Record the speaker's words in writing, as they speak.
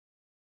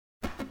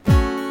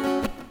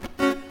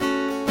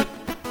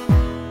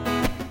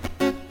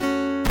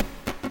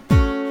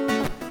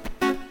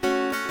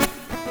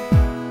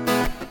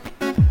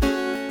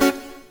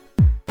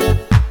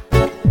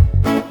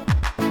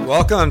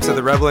Welcome to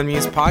the Rebel and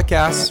Muse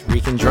podcast, where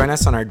you can join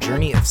us on our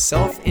journey of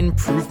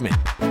self-improvement.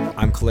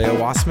 I'm Kaleo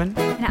Wassman.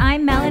 And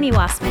I'm Melanie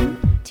Wassman.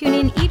 Tune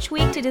in each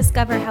week to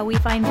discover how we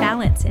find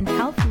balance in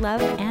health,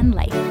 love, and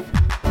life.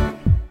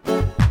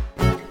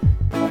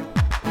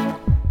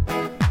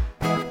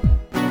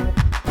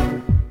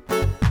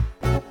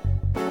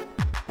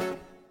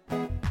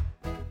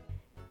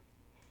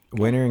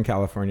 Winter in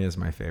California is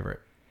my favorite.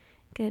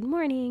 Good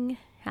morning.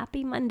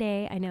 Happy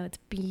Monday. I know it's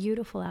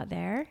beautiful out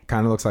there.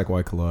 Kind of looks like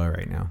Waikoloa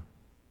right now.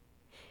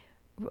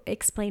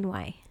 Explain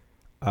why.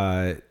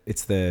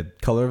 It's the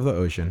color of the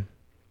ocean.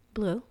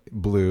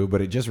 Blue,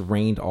 but it just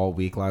rained all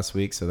week last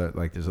week, so that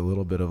like there's a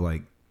little bit of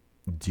like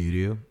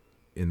doo-doo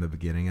in the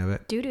beginning of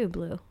it. Doo-doo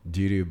blue.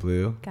 Doo-doo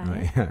blue. Got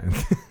it.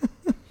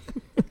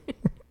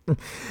 Yeah.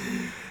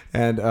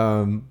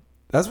 And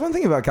that's one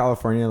thing about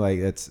California,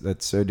 like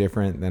that's so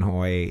different than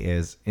Hawaii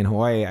is. In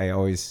Hawaii, I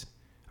always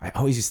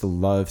used to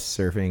love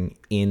surfing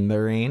in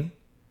the rain,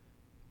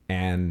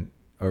 and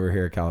over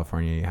here in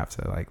California, you have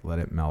to like let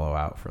it mellow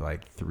out for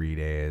like 3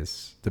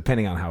 days,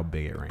 depending on how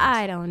big it rains.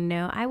 I don't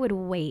know. I would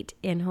wait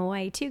in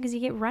Hawaii too, because you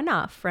get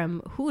runoff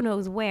from who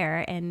knows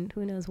where and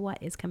who knows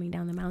what is coming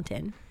down the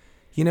mountain.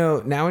 You know,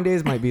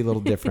 nowadays might be a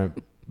little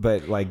different,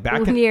 but like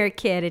back when you're a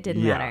kid, it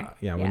didn't matter.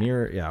 Yeah, when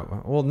you're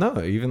well,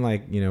 no, even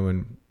like, you know,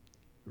 when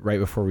right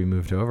before we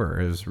moved over,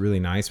 it was really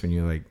nice when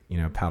you like,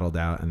 you know, paddled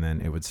out and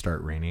then it would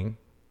start raining.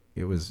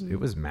 It was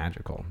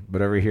magical.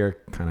 But over here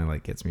kind of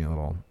like gets me a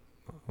little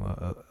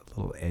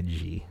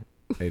edgy.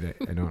 I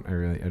don't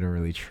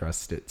really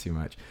trust it too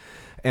much.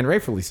 And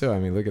rightfully so. I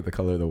mean, look at the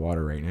color of the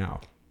water right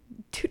now.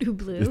 Doo-doo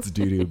blue. It's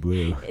doo-doo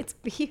blue. It's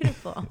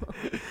beautiful.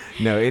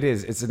 No, it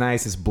is. It's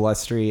nice. It's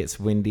blustery. It's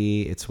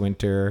windy. It's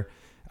winter.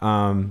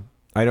 I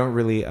don't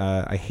really,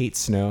 I hate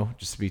snow,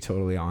 just to be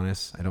totally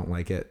honest. I don't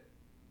like it.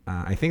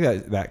 I think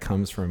that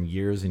comes from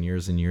years and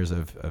years and years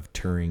of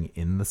touring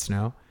in the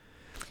snow.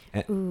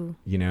 And,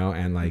 you know,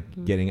 and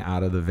like getting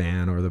out of the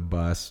van or the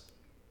bus,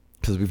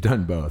 because we've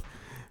done both.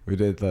 We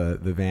did the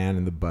van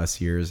and the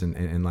bus years,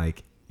 and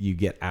like you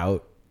get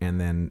out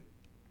and then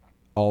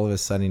all of a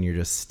sudden you're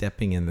just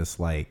stepping in this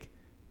like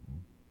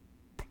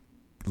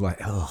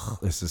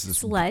this is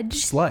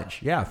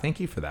sludge. Yeah, thank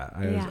you for that.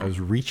 I was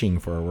reaching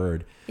for a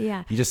word.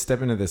 Yeah, you just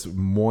step into this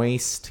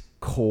moist,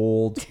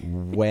 cold,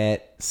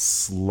 wet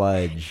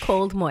sludge.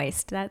 Cold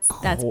moist. That's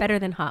better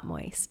than hot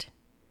moist.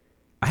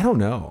 I don't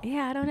know.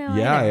 Yeah, I don't know.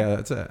 Yeah,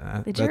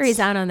 the jury's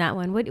out on that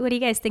one. What do you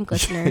guys think,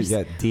 listeners?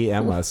 Yeah,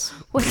 DM us.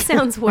 What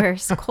sounds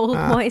worse, cold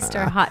moist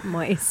or hot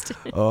moist?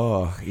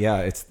 Oh,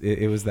 yeah.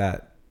 It was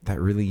that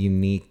really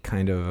unique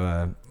kind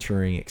of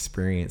touring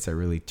experience that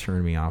really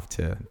turned me off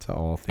to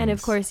all things. And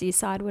of course,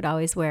 Yesod would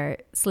always wear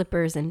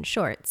slippers and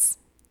shorts.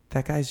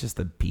 That guy's just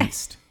a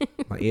beast.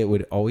 Like, it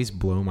would always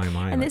blow my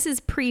mind. And this is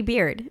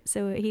pre-beard,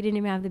 so he didn't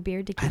even have the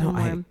beard to keep him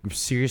warm. I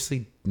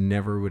seriously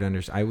never would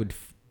understand. I would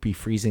be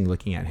freezing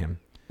looking at him.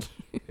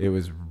 It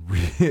was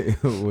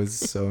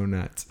so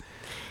nuts.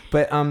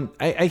 But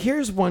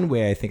here's one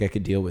way I think I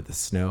could deal with the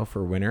snow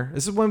for winter.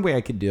 This is one way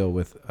I could deal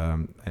with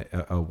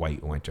a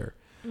white winter.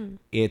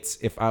 It's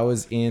if I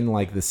was in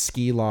like the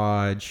ski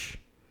lodge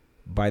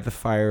by the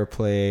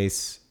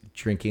fireplace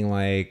drinking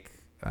like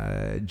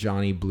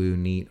Johnny Blue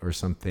Neat or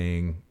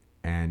something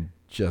and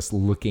just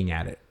looking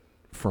at it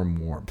from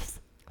warmth.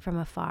 From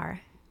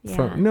afar.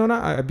 Yeah.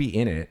 I'd be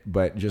in it,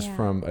 but just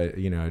from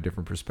a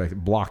different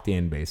perspective, blocked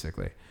in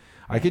basically.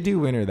 I could do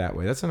winter that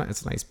way. It's a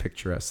nice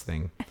picturesque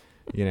thing,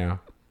 you know?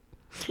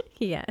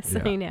 Yes,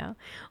 yeah. I know.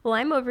 Well,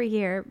 I'm over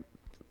here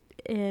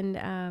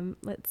in,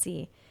 let's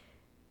see,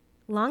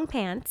 long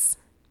pants,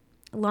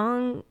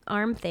 long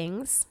arm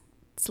things,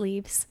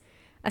 sleeves,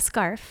 a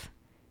scarf,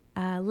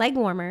 leg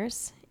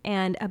warmers,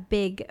 and a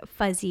big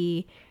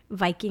fuzzy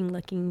Viking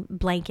looking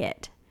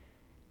blanket.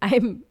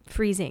 I'm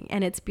freezing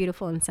and it's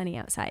beautiful and sunny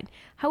outside.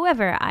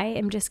 However, I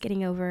am just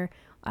getting over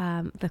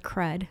the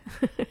crud,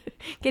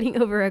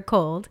 getting over a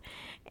cold.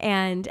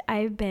 And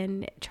I've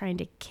been trying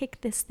to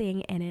kick this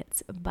thing in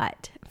its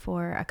butt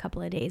for a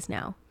couple of days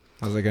now.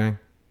 How's it going?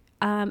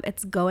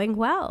 It's going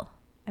well.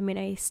 I mean,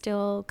 I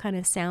still kind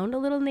of sound a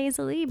little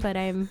nasally, but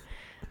I'm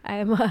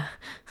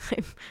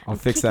I'll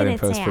fix that in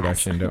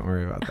post-production. Don't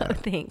worry about that. Oh,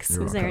 thanks.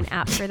 You're Is welcome. there an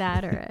app for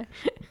that or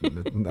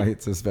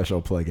It's a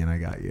special plugin. I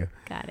got you.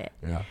 Got it.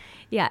 Yeah.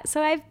 Yeah,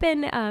 so I've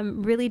been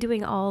really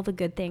doing all the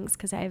good things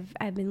because I've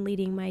been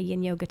leading my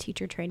yin yoga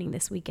teacher training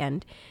this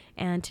weekend,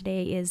 and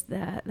today is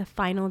the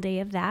final day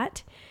of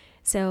that.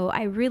 So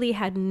I really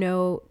had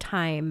no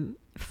time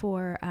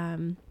for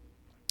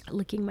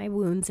licking my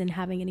wounds and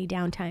having any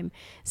downtime.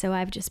 So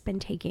I've just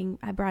been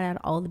I brought out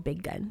all the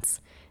big guns: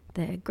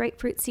 the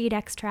grapefruit seed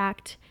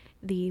extract,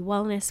 the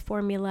wellness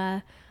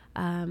formula.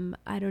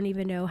 I don't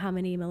even know how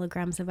many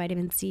milligrams of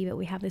vitamin C, but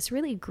we have this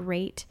really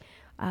great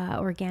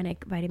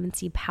organic vitamin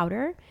C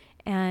powder,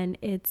 and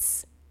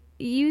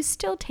you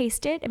still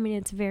taste it. I mean,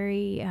 it's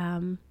very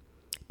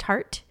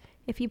tart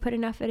if you put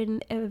enough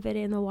of it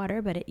in the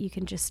water, but you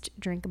can just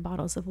drink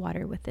bottles of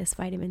water with this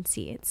vitamin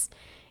C.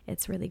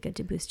 It's really good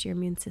to boost your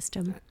immune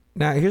system.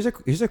 Now, here's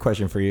a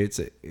question for you.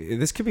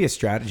 This could be a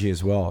strategy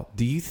as well.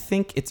 Do you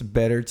think it's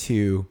better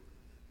to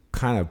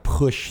kind of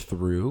push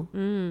through,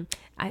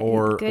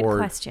 Good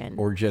question.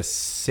 or just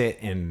sit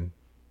and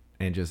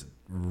just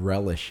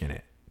relish in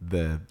it,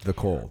 the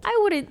cold, I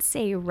wouldn't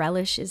say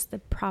relish is the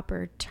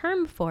proper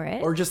term for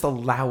it. or just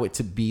allow it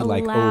to be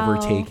like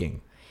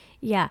overtaking?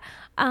 Yeah.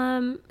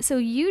 So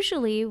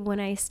usually when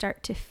I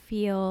start to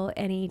feel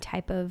any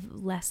type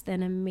of less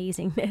than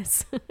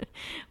amazingness,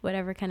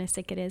 whatever kind of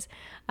sick it is,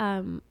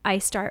 I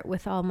start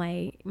with all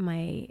my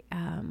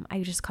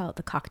I just call it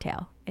the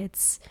cocktail.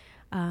 It's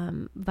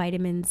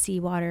vitamin C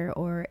water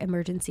or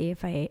emergency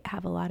if I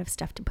have a lot of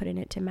stuff to put in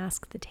it to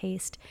mask the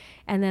taste,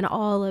 and then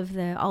all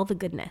the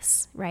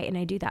goodness, right? And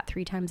I do that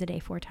 3 times a day,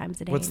 4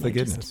 times a day. What's the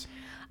goodness?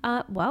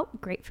 Well,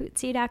 grapefruit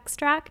seed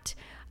extract,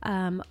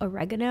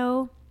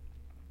 oregano,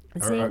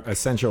 zinc.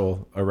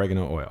 Essential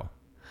oregano oil.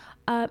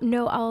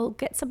 No, I'll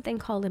get something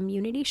called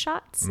immunity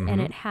shots, and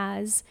it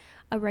has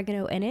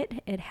oregano in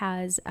it. It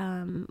has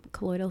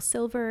colloidal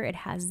silver. It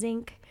has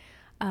zinc.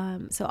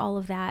 So all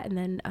of that, and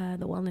then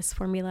the wellness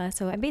formula.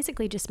 So I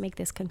basically just make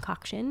this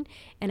concoction,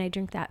 and I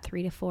drink that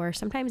 3 to 4,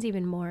 sometimes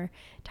even more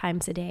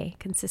times a day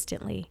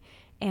consistently.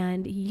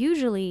 And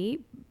usually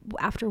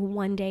after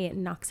one day, it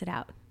knocks it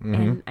out,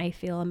 and I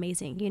feel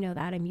amazing. You know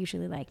that I'm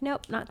usually like,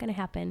 nope, not going to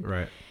happen.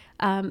 Right.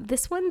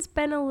 This one's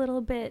been a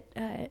little bit,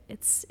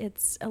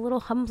 it's a little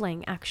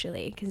humbling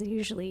actually, because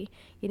usually,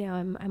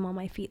 I'm on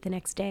my feet the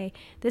next day.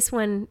 This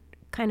one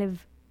kind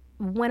of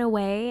went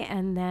away,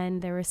 and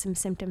then there were some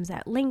symptoms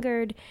that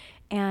lingered,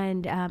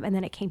 and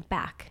then it came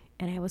back,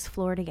 and I was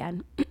floored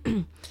again.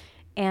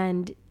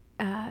 And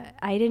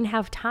I didn't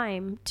have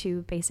time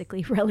to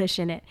basically relish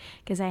in it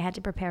because I had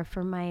to prepare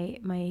for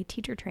my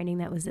teacher training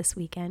that was this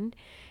weekend,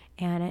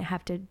 and I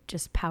have to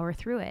just power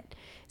through it.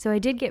 So I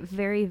did get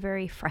very,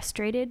 very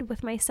frustrated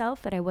with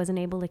myself that I wasn't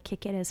able to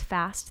kick it as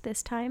fast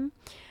this time.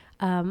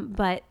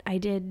 But I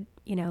did,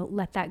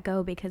 let that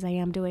go because I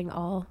am doing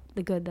all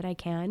the good that I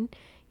can,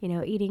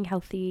 eating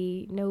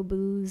healthy, no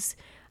booze,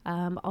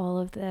 all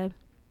of the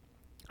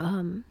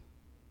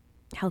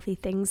healthy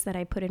things that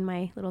I put in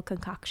my little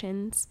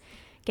concoctions,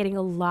 getting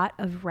a lot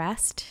of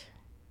rest.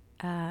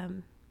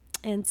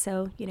 And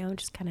so,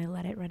 just kind of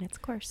let it run its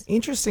course.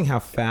 Interesting how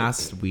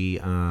fast we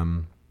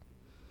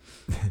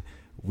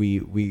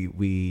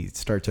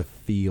start to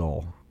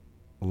feel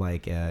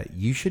like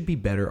you should be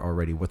better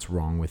already. What's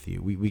wrong with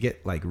you? We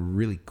get like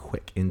really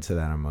quick into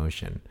that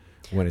emotion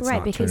when it's right,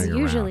 not because turning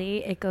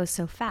usually around. It goes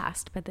so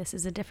fast, but this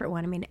is a different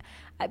one. I mean,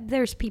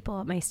 there's people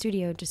at my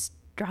studio just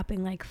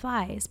dropping like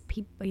flies.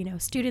 People,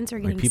 students are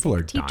getting like people sick.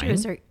 Are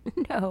Teachers dying?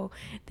 no,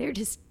 they're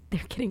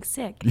getting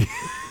sick.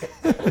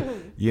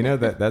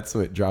 That's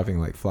what dropping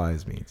like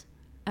flies means.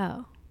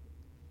 Oh.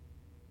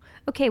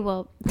 Okay,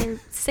 well, they're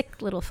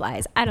sick little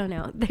flies. I don't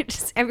know. They're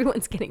just,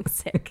 everyone's getting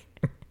sick.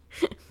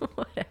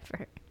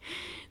 Whatever.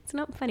 It's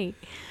not funny.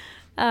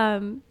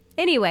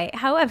 Anyway,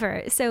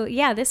 however, so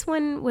yeah, this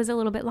one was a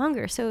little bit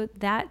longer. So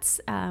that's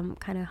kind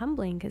of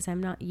humbling because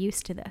I'm not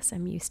used to this.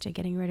 I'm used to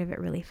getting rid of it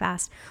really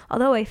fast.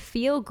 Although I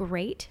feel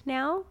great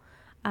now.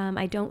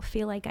 I don't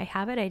feel like I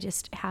have it. I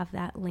just have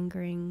that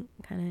lingering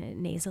kind of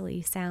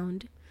nasally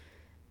sound.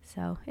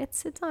 So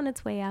it's on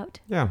its way out.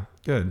 Yeah,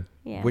 good.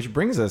 Yeah. Which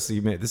brings us,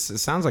 this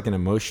sounds like an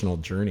emotional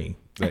journey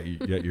that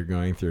you're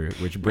going through,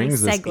 which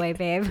brings nice us... segue,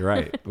 babe.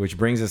 Right, which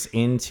brings us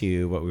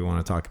into what we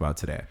want to talk about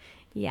today.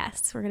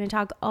 Yes, we're going to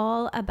talk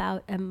all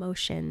about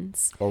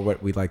emotions. Or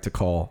what we like to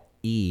call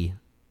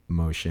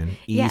emotion.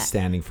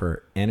 Standing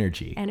for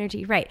energy.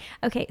 Energy, right.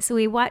 Okay, so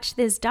we watched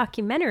this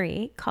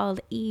documentary called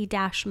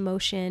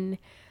E-Motion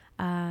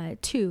 2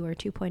 or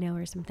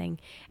 2.0 or something.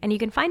 And you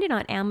can find it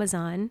on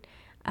Amazon.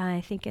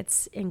 I think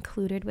it's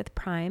included with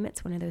Prime.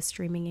 It's one of those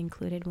streaming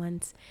included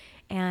ones.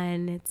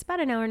 And it's about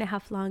an hour and a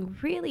half long,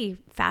 really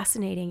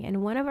fascinating.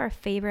 And one of our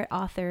favorite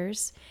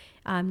authors,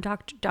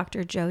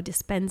 Dr. Joe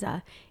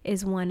Dispenza,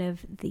 is one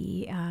of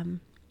the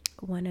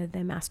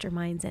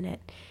masterminds in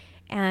it.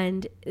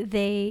 And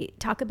they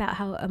talk about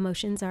how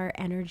emotions are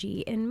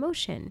energy in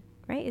motion,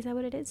 right? Is that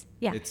what it is?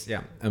 Yeah.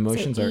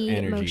 Emotions so are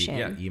energy. emotion.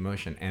 Yeah,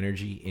 emotion,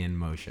 energy in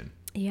motion.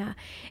 Yeah.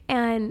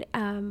 And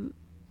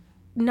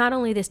not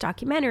only this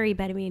documentary,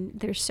 but I mean,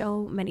 there's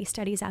so many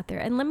studies out there.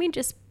 And let me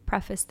just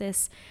preface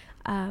this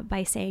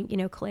by saying,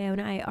 Kaleo and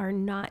I are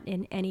not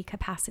in any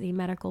capacity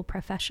medical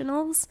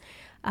professionals.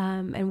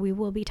 And we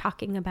will be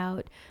talking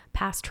about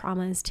past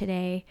traumas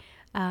today.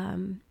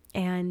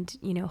 And,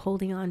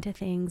 holding on to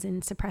things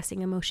and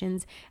suppressing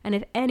emotions. And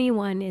if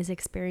anyone is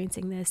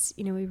experiencing this,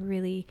 we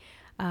really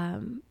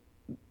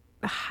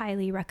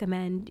highly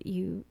recommend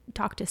you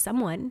talk to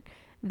someone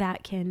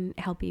that can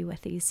help you with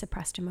these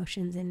suppressed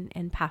emotions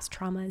and past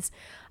traumas.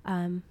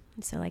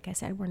 So like I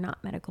said, we're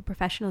not medical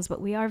professionals,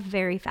 but we are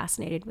very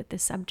fascinated with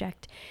this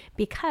subject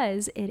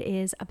because it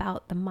is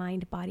about the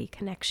mind-body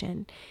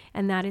connection.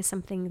 And that is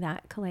something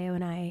that Kaleo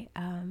and I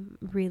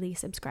really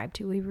subscribe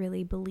to. We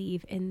really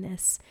believe in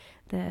this,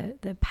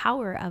 the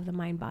power of the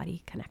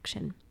mind-body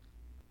connection.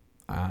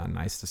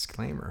 Nice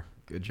disclaimer.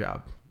 Good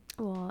job.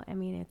 Well, I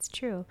mean, it's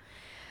true.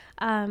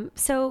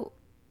 So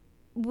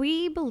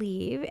we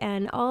believe,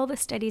 and all the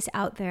studies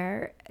out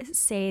there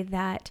say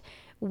that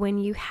when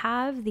you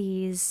have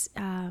these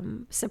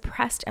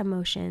suppressed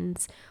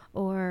emotions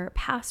or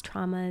past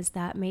traumas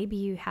that maybe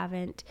you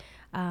haven't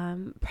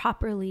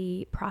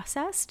properly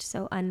processed,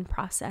 so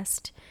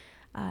unprocessed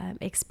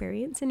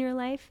experience in your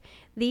life,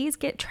 these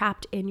get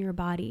trapped in your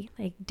body,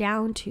 like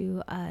down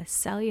to a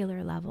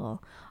cellular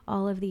level.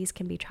 All of these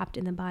can be trapped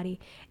in the body.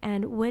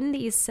 And when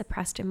these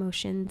suppressed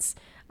emotions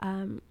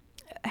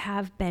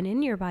have been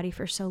in your body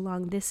for so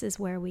long, this is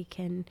where we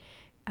can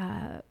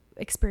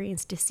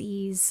experience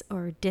disease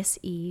or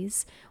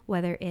dis-ease,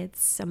 whether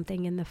it's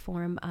something in the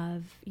form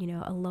of,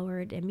 a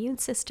lowered immune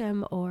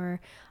system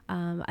or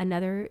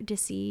another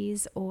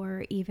disease,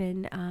 or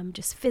even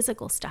just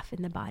physical stuff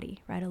in the body,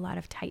 right? A lot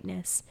of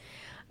tightness.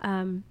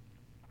 And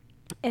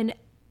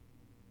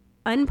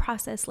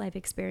unprocessed life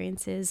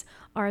experiences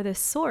are the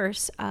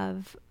source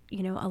of,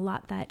 a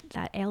lot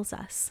that ails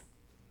us.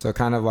 So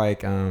kind of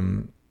like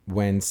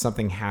when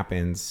something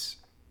happens,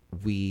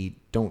 we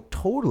don't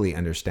totally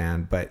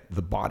understand, but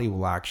the body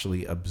will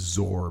actually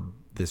absorb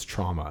this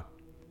trauma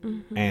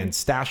and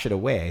stash it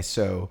away.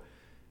 So,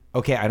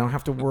 okay, I don't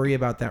have to worry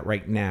about that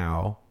right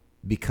now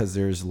because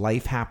there's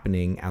life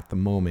happening at the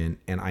moment,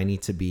 and I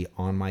need to be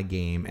on my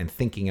game and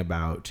thinking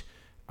about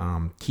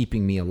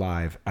keeping me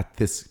alive at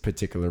this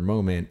particular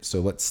moment. So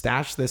let's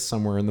stash this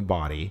somewhere in the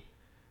body,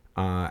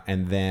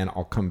 and then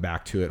I'll come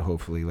back to it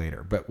hopefully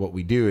later. But what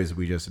we do is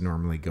we just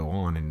normally go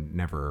on and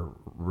never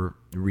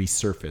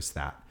resurface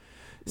that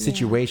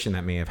situation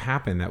that may have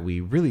happened that we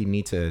really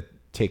need to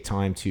take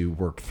time to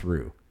work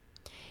through.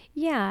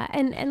 Yeah.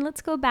 And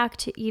let's go back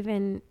to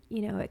even,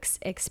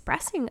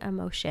 expressing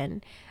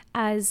emotion.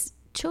 As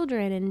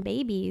children and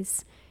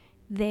babies,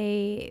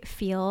 they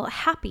feel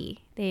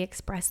happy. They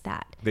express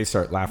that. They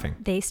start laughing.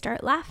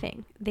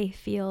 They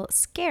feel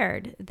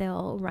scared.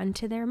 They'll run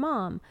to their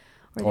mom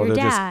or their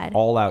they'll dad. Just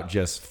all out,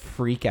 just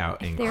freak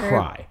out and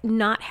cry.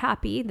 Not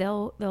happy,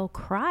 they'll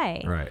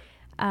cry. Right.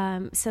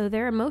 So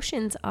their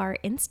emotions are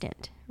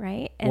instant,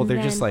 right? And well,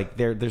 they're just like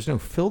there's no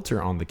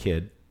filter on the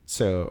kid,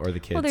 or the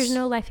kids. Well, there's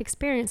no life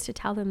experience to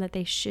tell them that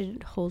they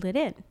should hold it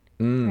in,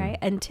 right?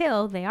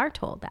 Until they are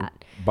told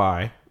that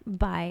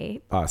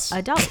by us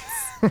adults.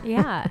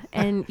 Yeah.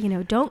 And,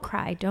 don't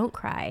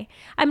cry.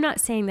 I'm not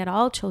saying that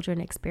all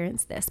children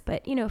experience this,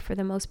 but, for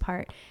the most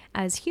part,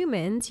 as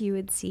humans, you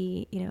would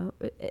see,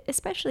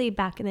 especially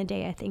back in the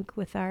day, I think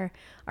with our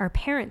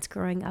parents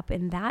growing up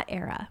in that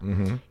era,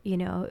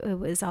 it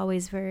was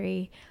always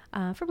very,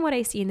 from what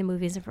I see in the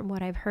movies and from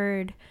what I've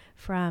heard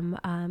from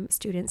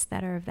students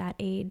that are of that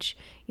age,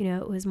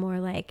 it was more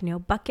like,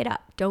 buck it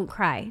up, don't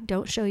cry,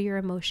 don't show your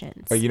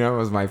emotions. But what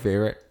was my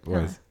favorite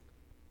was,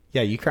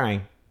 yeah, you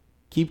crying.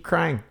 Keep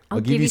crying. I'll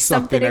give you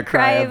something to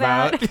cry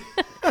about.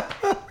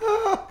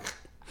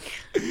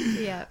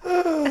 Yeah.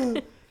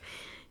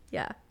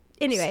 Yeah.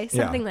 Anyway,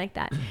 something like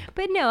that.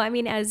 But no, I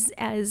mean,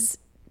 as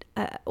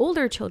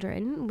older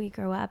children, we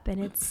grow up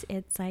and it's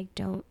like,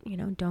 don't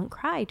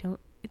cry.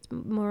 It's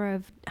more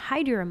of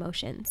hide your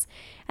emotions.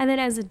 And then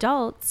as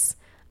adults,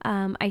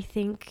 I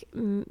think,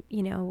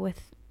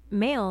 with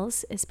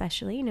males,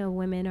 especially,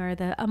 women are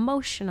the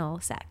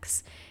emotional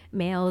sex.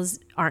 Males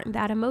aren't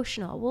that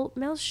emotional. Well,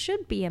 males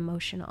should be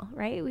emotional,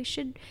 right? We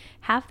should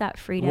have that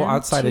freedom. Well,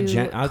 outside of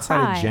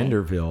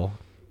Genderville,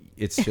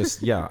 it's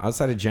just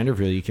outside of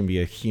Genderville, you can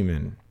be a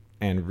human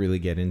and really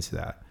get into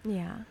that.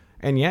 Yeah.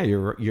 And yeah,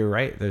 you're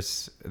right.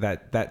 There's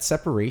that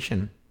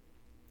separation,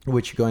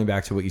 which going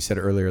back to what you said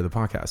earlier in the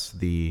podcast,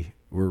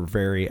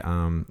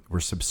 we're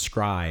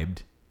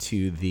subscribed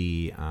to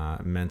the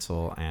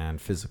mental and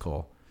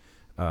physical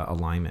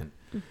alignment.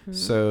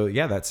 So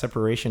yeah, that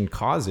separation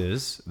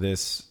causes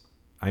this.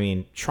 I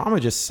mean, trauma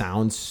just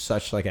sounds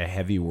such like a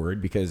heavy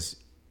word because,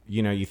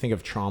 you think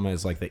of trauma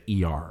as like the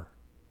ER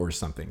or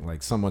something,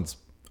 like someone's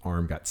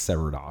arm got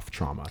severed off,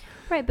 trauma.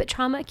 Right. But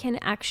trauma can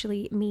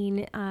actually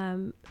mean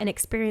an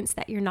experience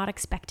that you're not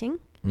expecting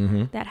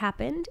that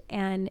happened.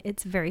 And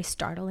it's very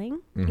startling,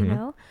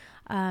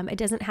 It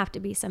doesn't have to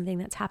be something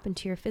that's happened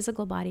to your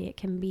physical body. It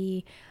can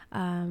be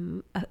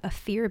a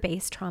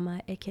fear-based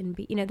trauma. It can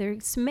be,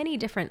 there's many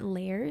different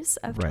layers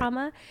of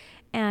trauma.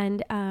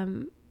 And,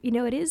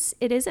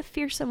 it is a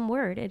fearsome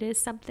word. It is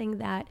something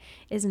that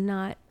is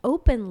not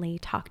openly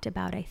talked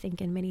about, I think,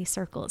 in many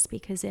circles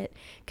because it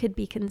could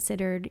be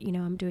considered,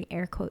 I'm doing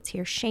air quotes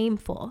here,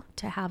 shameful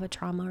to have a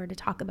trauma or to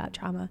talk about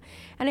trauma.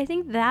 And I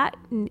think that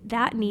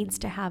needs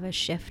to have a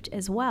shift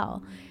as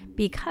well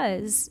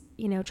because,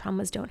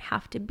 traumas don't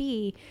have to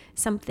be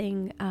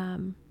something,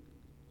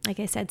 like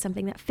I said,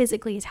 something that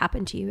physically has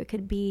happened to you. It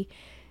could be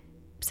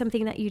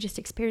something that you just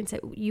experienced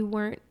that you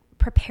weren't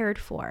prepared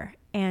for.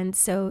 And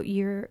so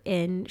you're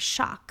in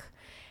shock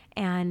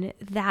and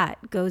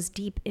that goes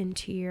deep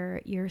into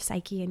your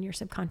psyche and your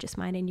subconscious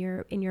mind and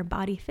in your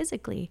body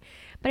physically.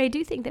 But I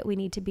do think that we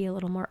need to be a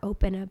little more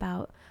open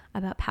about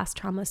about past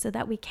trauma so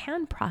that we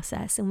can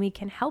process and we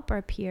can help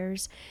our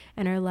peers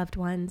and our loved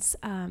ones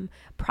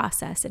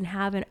process and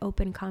have an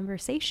open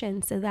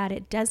conversation so that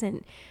it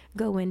doesn't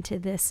go into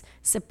this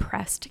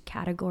suppressed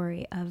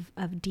category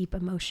of deep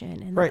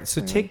emotion. And right.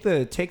 So take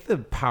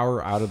the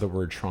power out of the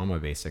word trauma,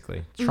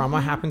 basically.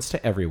 Trauma happens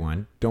to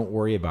everyone. Don't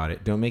worry about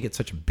it. Don't make it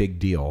such a big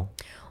deal.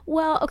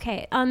 Well,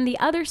 okay. On the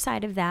other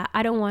side of that,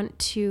 I don't want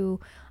to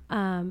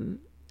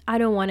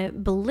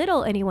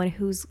belittle anyone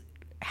who's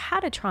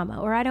had a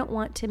trauma, or I don't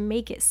want to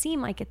make it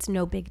seem like it's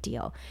no big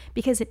deal,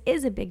 because it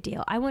is a big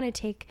deal. I want to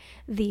take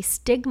the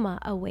stigma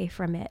away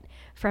from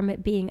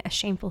it being a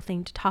shameful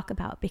thing to talk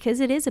about,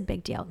 because it is a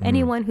big deal.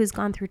 Anyone who's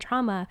gone through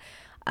trauma,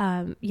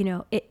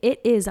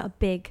 it is a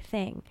big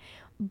thing.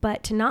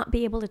 But to not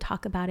be able to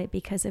talk about it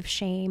because of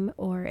shame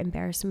or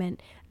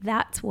embarrassment,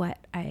 that's what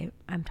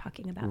I'm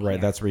talking about. Right.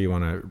 Here. That's where you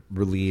want to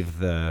relieve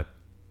the...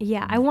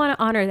 Yeah, I want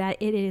to honor that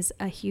it is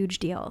a huge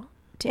deal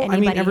to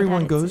anybody. I mean,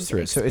 everyone goes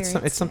through it. So it's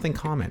experienced something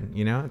common,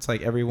 you know? It's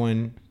like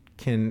everyone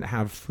can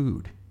have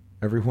food.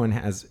 Everyone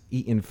has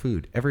eaten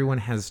food. Everyone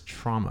has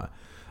trauma.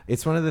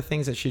 It's one of the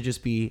things that should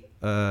just be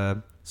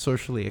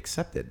socially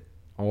accepted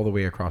all the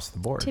way across the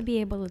board. To be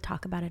able to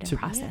talk about it and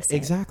process it.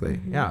 Exactly.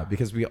 Yeah,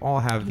 because we all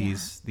have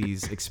these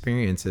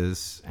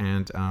experiences,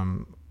 and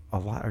a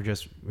lot are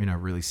just,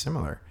 really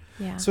similar.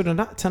 Yeah. So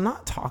to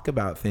not talk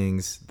about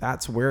things,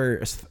 that's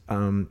where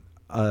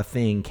a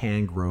thing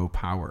can grow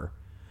power,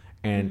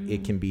 and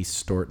it can be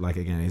stored, like,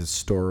 again, is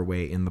store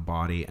away in the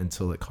body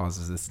until it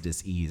causes this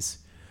dis-ease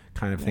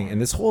kind of thing.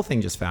 And this whole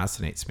thing just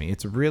fascinates me.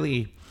 It's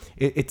really,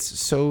 it's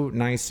so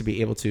nice to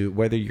be able to,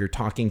 whether you're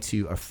talking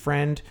to a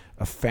friend,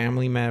 a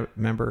family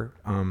member,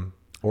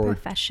 or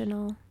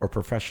professional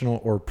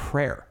or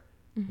prayer,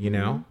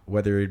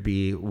 whether it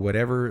be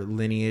whatever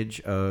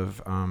lineage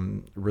of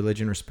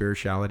religion or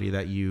spirituality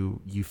that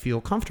you feel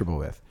comfortable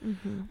with.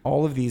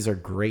 All of these are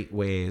great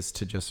ways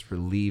to just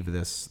relieve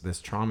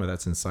this trauma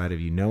that's inside of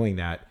you, knowing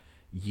that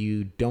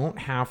you don't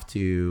have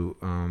to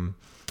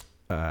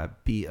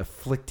be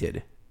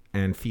afflicted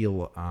and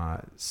feel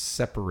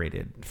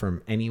separated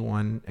from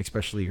anyone,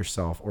 especially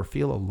yourself, or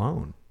feel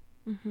alone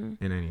in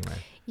any way.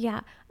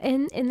 Yeah.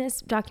 In this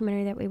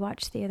documentary that we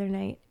watched the other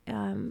night,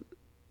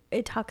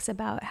 it talks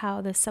about how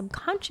the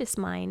subconscious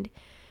mind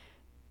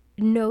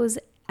knows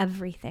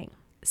everything.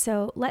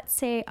 So let's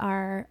say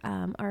our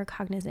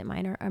cognizant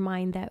mind, our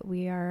mind that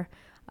we are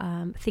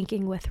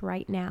thinking with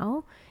right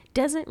now,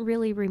 doesn't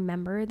really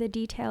remember the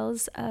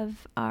details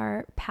of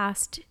our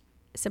past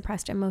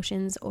suppressed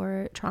emotions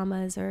or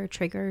traumas or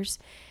triggers.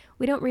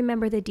 We don't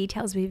remember the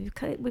details. We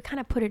kind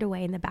of put it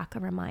away in the back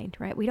of our mind,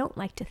 right? We don't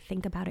like to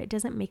think about it. It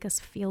doesn't make us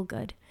feel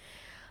good.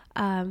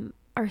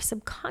 Our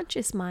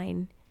subconscious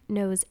mind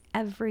knows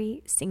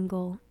every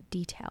single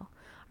detail.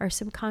 Our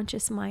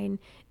subconscious mind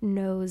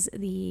knows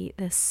the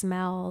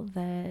smell,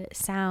 the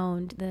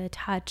sound, the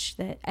touch,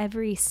 that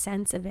every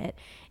sense of it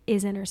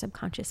is in our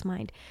subconscious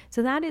mind.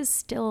 So that is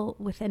still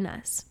within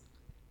us.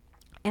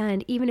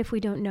 And even if we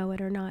don't know it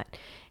or not.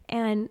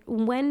 And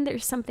when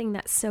there's something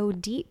that's so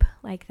deep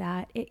like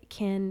that, it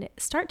can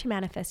start to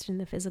manifest in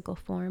the physical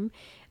form.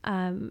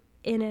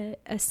 In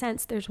a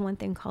sense, there's one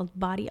thing called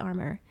body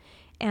armor.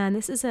 And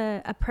this is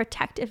a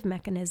protective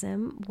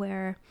mechanism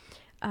where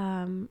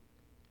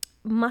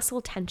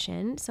muscle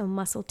tension, so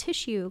muscle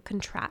tissue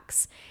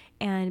contracts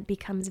and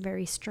becomes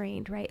very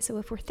strained, right? So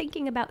if we're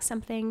thinking about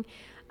something,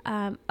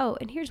 and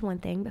here's one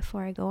thing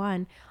before I go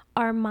on,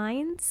 our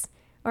minds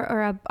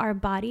or our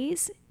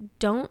bodies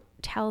don't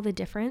tell the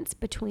difference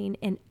between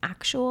an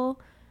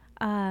actual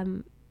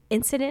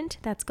incident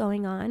that's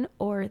going on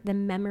or the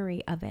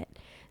memory of it.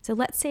 So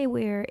let's say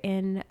we're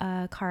in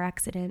a car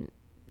accident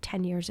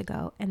 10 years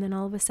ago, and then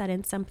all of a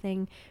sudden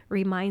something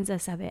reminds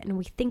us of it, and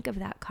we think of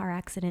that car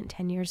accident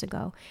 10 years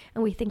ago,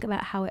 and we think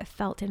about how it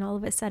felt, and all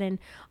of a sudden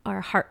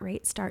our heart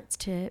rate starts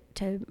to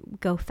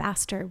go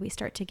faster. We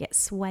start to get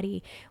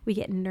sweaty. We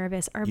get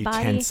nervous. You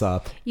tense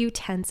up.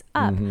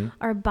 Mm-hmm.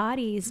 Our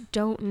bodies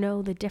don't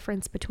know the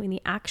difference between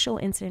the actual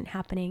incident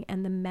happening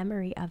and the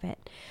memory of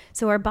it.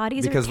 So our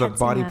bodies because the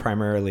body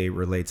primarily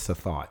relates to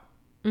thought.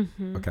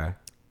 Mm-hmm. Okay.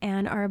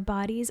 And our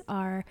bodies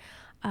are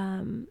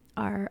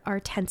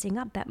tensing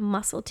up. That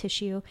muscle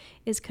tissue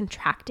is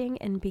contracting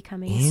and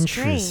becoming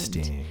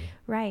strained.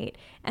 Right.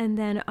 And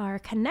then our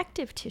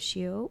connective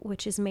tissue,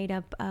 which is made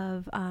up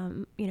of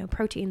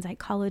proteins like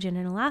collagen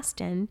and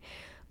elastin.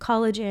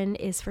 Collagen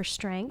is for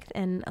strength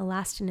and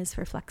elastin is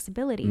for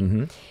flexibility.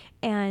 Mm-hmm.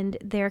 And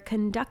they're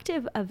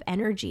conductive of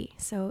energy.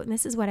 So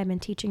this is what I've been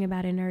teaching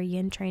about in our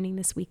yin training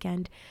this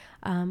weekend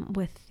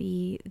with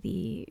the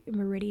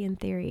meridian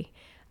theory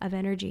of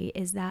energy,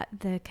 is that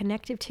the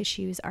connective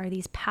tissues are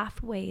these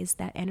pathways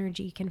that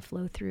energy can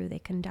flow through. They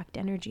conduct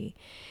energy.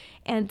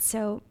 And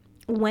so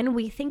when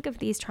we think of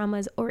these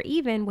traumas, or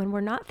even when we're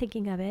not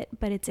thinking of it,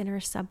 but it's in our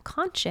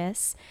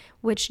subconscious,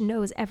 which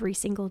knows every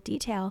single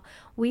detail,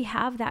 we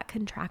have that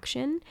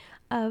contraction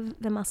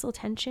of the muscle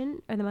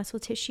tension or the muscle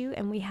tissue,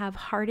 and we have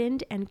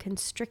hardened and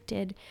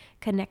constricted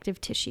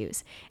connective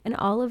tissues. And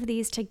all of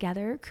these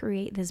together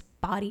create this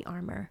body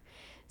armor.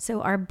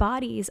 So our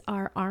bodies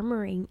are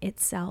armoring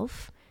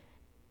itself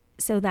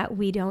so that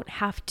we don't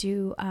have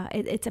to,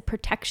 it's a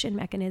protection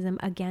mechanism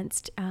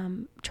against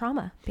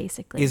trauma,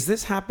 basically. Is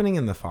this happening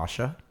in the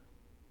fascia?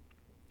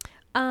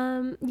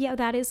 Yeah,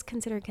 that is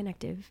considered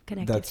connective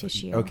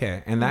tissue.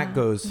 Okay. And that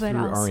goes But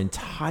through also- our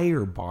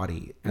entire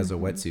body as a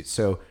wetsuit.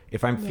 So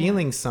if I'm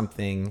feeling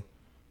something,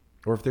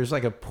 or if there's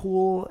like a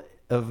pool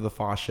of the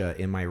fascia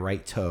in my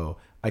right toe,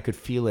 I could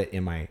feel it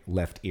in my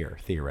left ear,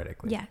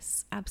 theoretically.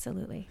 Yes,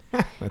 absolutely.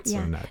 That's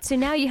so nuts. So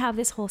now you have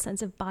this whole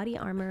sense of body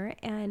armor,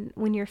 and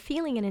when you're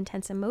feeling an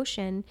intense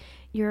emotion,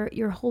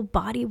 your whole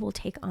body will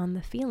take on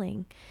the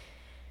feeling.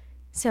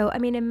 So I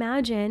mean,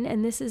 imagine,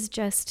 and this is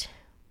just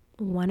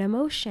one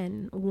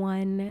emotion,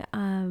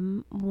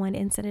 one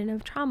incident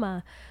of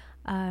trauma.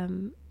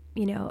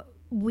 You know,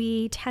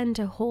 we tend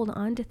to hold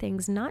on to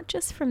things not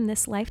just from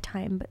this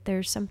lifetime, but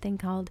there's something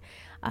called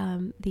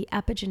the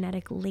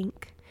epigenetic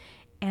link.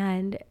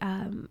 And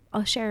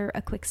I'll share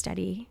a quick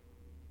study,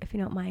 if you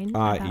don't mind.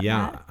 About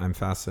that. I'm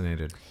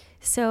fascinated.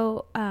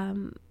 So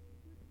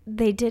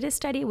they did a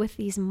study with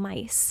these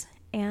mice,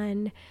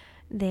 and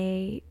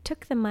they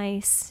took the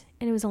mice,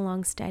 and it was a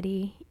long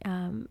study.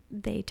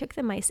 They took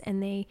the mice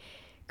and they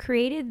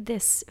created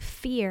this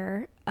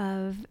fear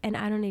of, and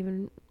I don't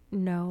even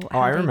know.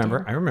 I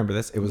remember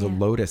this. It was a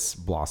lotus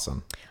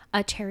blossom.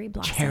 A cherry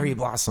blossom. Cherry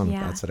blossom. Yeah.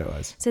 That's what it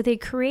was. So they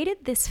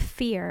created this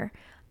fear.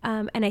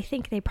 And I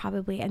think they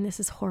probably, and this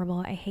is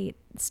horrible, I hate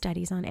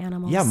studies on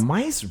animals. Yeah,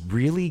 mice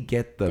really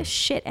get the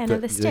shit end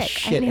of the stick. The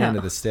shit end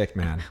of the stick,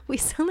 man. We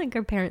sound like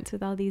our parents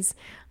with all these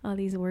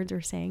words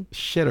we're saying.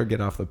 Shit or get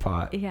off the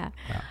pot. Yeah.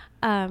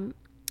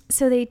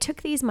 So they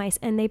took these mice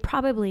and they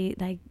probably,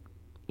 like,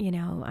 you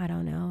know, I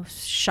don't know,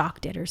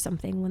 shocked it or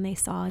something when they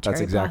saw a cherry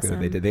That's exactly blossom.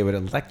 what they did. They would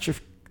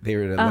electrocute.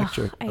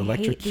 I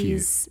hate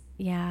these.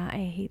 Yeah,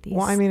 I hate these.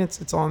 Well, I mean,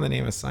 it's all in the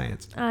name of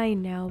science. I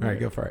know. All right,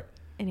 go for it.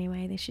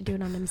 Anyway, they should do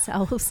it on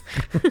themselves.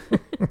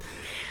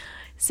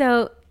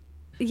 So,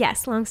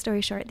 yes, long story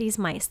short, these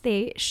mice,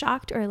 they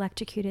shocked or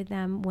electrocuted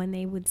them when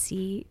they would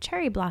see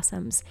cherry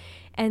blossoms.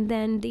 And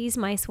then these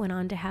mice went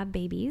on to have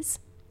babies,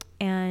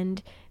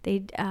 and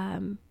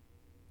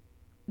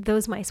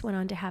those mice went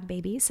on to have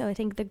babies. So I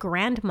think the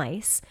grand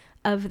mice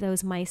of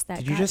those mice that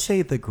Did you just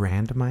say the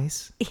grand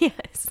mice?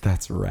 Yes.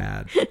 That's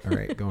rad. All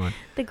right, go on.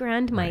 The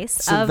grand mice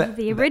So of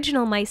the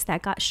original mice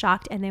that got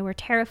shocked, and they were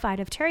terrified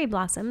of cherry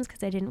blossoms because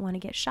they didn't want to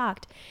get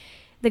shocked.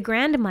 The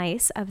grand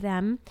mice of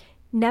them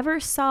never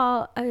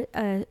saw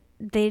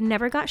they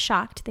never got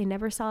shocked. They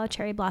never saw a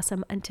cherry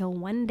blossom until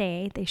one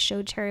day they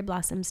showed cherry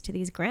blossoms to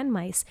these grand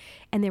mice,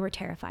 and they were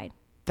terrified.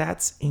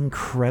 That's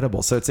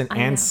incredible. So it's an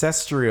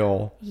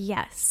ancestral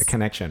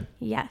connection.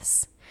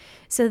 Yes.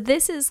 So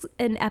this is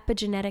an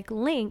epigenetic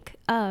link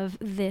of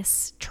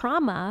this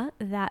trauma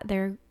that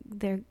their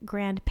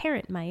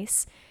grandparent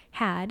mice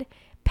had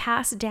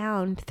passed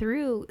down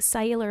through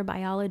cellular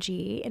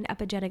biology, an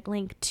epigenetic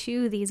link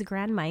to these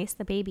grand mice,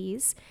 the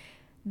babies,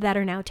 that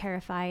are now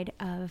terrified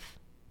of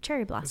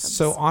cherry blossoms.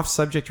 So off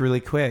subject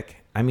really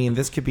quick. I mean,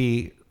 this could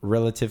be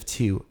relative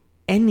to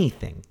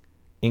anything,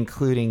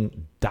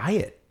 including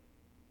diet.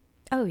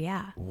 Oh,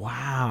 yeah.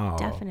 Wow.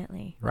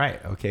 Definitely.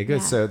 Right. Okay, good.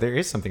 Yeah. So there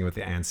is something with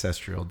the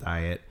ancestral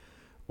diet,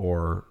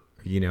 or,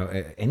 you know,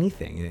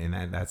 anything in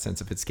that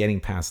sense, if it's getting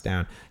passed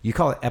down. You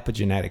call it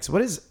epigenetics.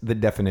 What is the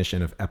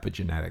definition of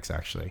epigenetics,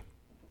 actually?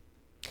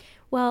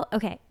 Well,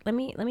 okay. Let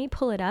me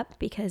pull it up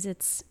because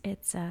it's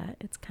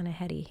kind of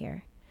heady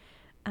here.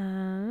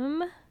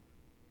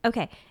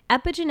 Okay.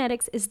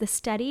 Epigenetics is the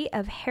study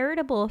of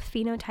heritable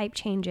phenotype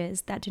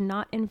changes that do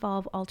not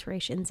involve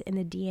alterations in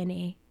the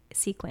DNA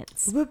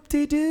sequence.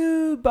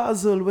 Whoop-de-doo,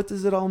 Basil. What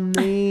does it all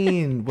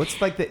mean? What's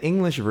like the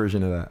English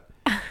version of that?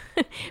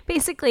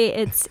 Basically,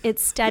 it's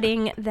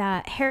studying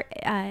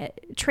the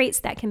traits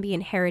that can be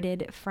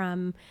inherited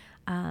from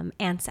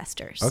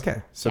ancestors.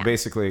 Okay. So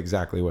basically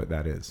exactly what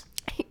that is.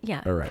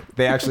 Yeah. All right.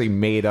 They actually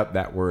made up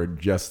that word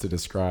just to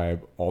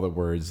describe all the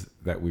words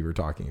that we were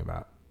talking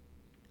about.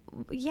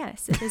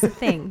 Yes, it is a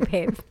thing,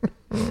 babe.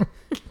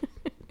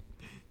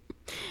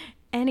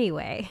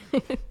 Anyway.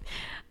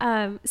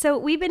 So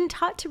we've been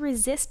taught to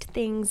resist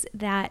things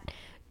that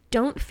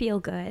don't feel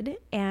good,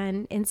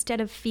 and instead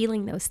of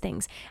feeling those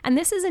things. And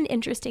this is an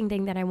interesting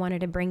thing that I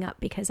wanted to bring up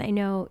because I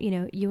know, you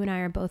know, you and I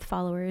are both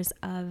followers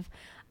of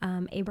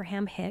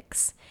Abraham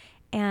Hicks.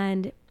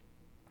 And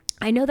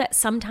I know that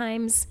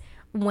sometimes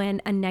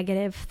when a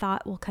negative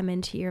thought will come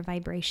into your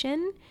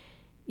vibration,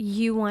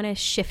 you want to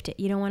shift it.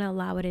 You don't want to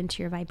allow it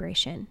into your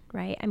vibration,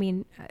 right? I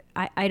mean,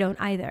 I don't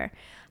either.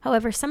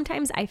 However,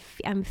 sometimes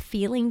I'm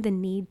feeling the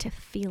need to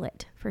feel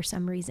it for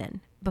some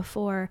reason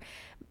before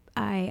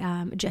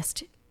I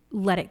just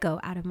let it go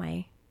out of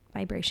my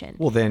vibration.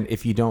 Well, then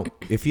if you don't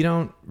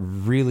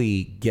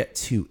really get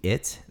to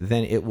it,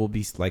 then it will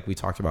be, like we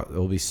talked about, it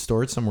will be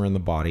stored somewhere in the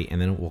body, and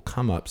then it will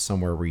come up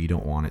somewhere where you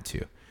don't want it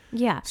to.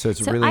 Yeah. So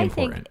it's really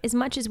important. I think as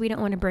much as we don't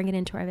want to bring it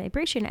into our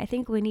vibration, I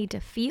think we need to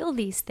feel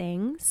these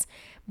things,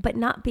 but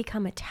not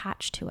become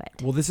attached to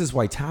it. Well, this is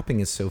why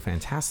tapping is so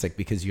fantastic,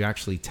 because you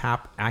actually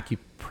tap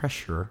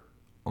acupressure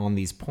on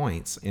these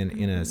points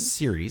in a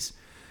series,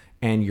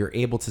 and you're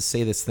able to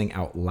say this thing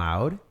out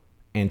loud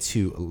and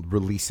to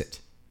release it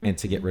and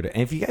to get rid of it.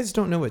 And if you guys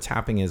don't know what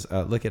tapping is,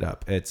 look it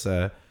up. It's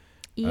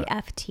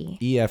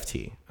EFT. EFT,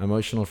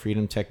 emotional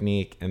freedom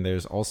technique, and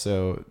there's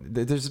also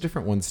there's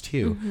different ones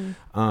too.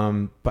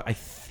 But I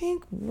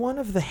think one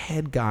of the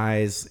head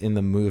guys in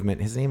the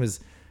movement, his name is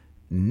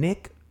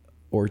Nick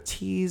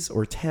Ortiz,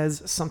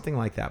 something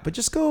like that. But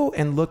just go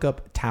and look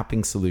up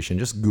tapping solution.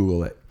 Just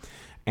Google it,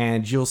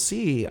 and you'll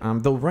see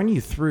they'll run you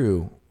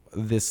through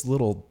this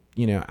little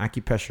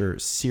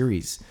acupressure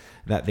series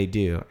that they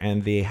do,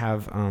 and they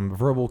have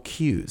verbal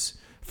cues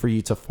for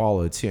you to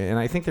follow too. And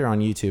I think they're on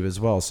YouTube as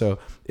well. So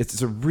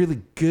it's a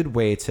really good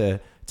way to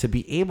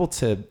be able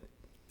to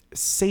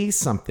say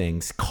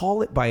something,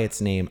 call it by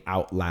its name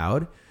out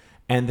loud.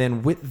 And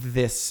then with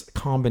this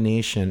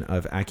combination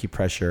of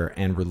acupressure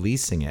and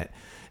releasing it,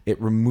 it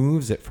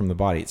removes it from the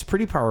body. It's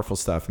pretty powerful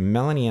stuff.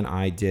 Melanie and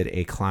I did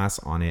a class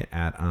on it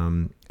at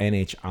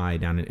NHI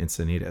down in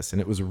Encinitas.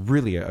 And it was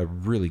really a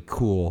really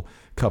cool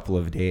couple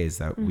of days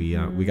that we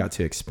got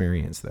to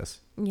experience this.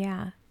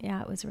 Yeah,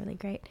 it was really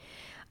great.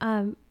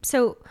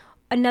 So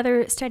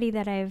another study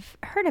that I've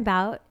heard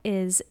about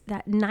is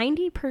that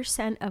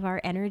 90% of our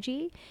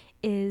energy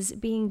is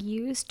being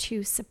used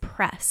to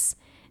suppress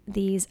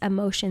these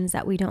emotions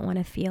that we don't want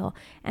to feel,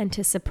 and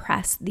to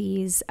suppress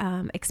these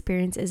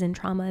experiences and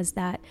traumas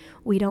that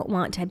we don't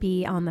want to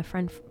be on the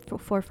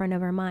forefront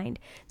of our mind.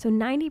 So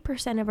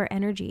 90% of our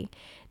energy.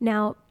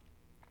 Now,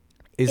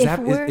 is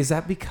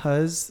that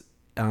because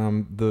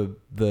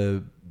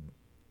the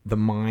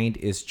mind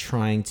is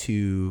trying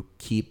to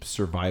keep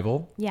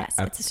survival? Yes,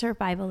 it's a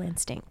survival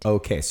instinct.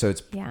 Okay, so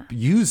it's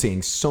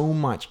using so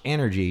much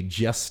energy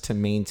just to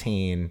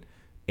maintain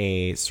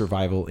a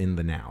survival in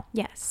the now.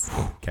 Yes.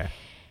 Okay.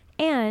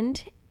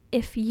 And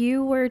if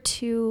you were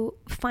to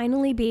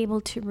finally be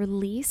able to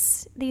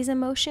release these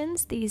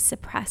emotions, these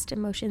suppressed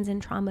emotions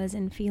and traumas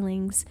and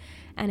feelings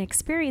and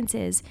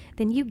experiences,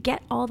 then you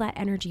get all that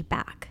energy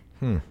back.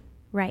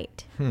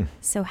 Right.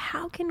 So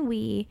how can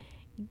we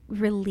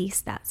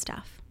release that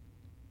stuff?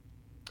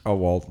 Oh,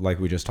 well, like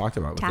we just talked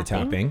about with the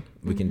tapping,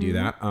 we can do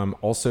that.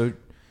 Also,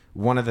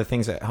 one of the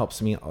things that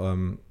helps me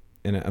in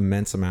an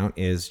immense amount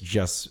is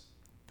just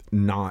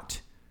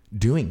not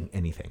doing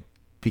anything,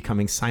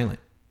 becoming silent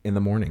in the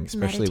morning,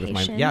 especially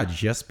meditation. with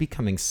just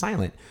becoming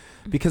silent.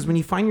 Because when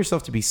you find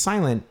yourself to be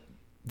silent,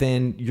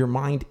 then your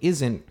mind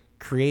isn't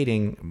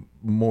creating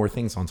more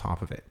things on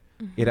top of it.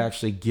 It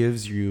actually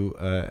gives you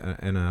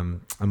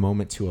a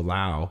moment to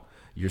allow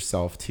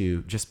yourself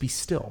to just be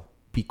still,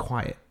 be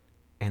quiet,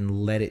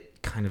 and let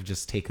it kind of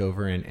just take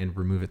over and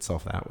remove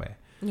itself that way.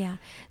 Yeah.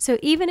 So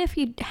even if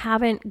you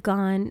haven't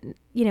gone,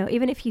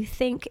 even if you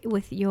think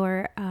with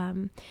your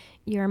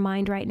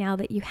mind right now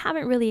that you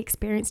haven't really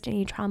experienced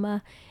any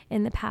trauma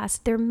in the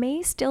past, there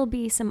may still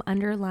be some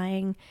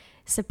underlying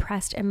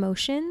suppressed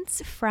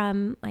emotions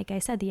from, like I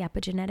said, the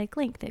epigenetic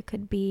link that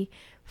could be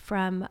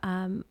from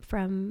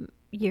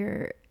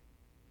your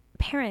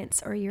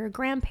parents or your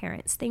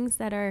grandparents, things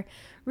that are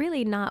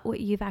really not what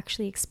you've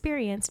actually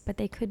experienced, but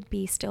they could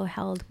be still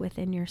held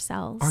within your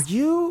cells. Are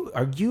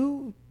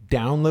you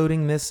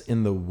downloading this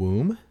in the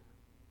womb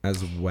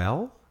as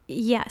well?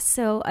 Yes.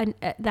 So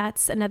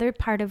that's another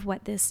part of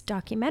what this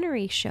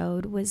documentary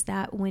showed, was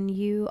that when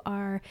you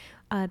are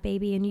a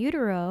baby in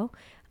utero,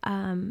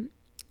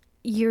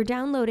 you're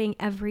downloading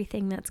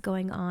everything that's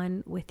going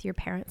on with your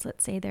parents.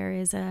 Let's say there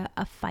is a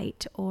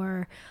fight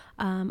or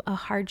a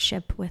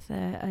hardship with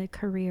a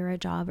career, a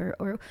job,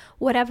 or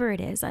whatever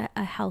it is,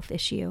 a health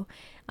issue.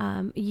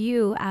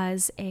 You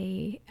as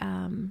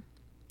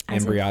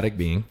embryonic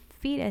being,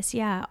 fetus,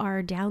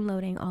 are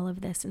downloading all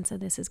of this. And so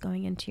this is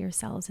going into your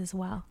cells as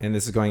well. And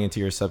this is going into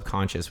your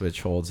subconscious,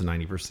 which holds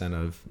 90%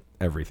 of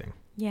everything.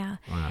 Yeah.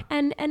 Wow.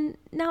 And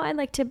now I'd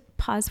like to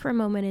pause for a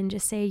moment and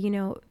just say,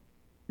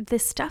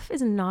 this stuff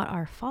is not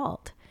our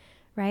fault,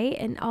 right?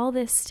 And all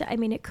this,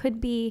 it could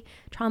be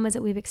traumas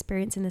that we've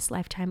experienced in this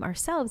lifetime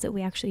ourselves that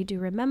we actually do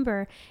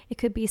remember. It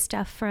could be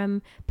stuff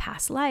from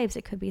past lives.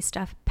 It could be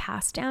stuff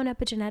passed down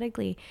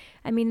epigenetically.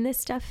 This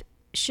stuff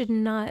should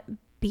not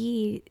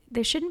be,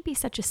 there shouldn't be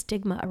such a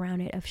stigma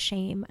around it of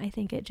shame. I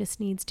think it just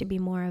needs to be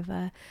more of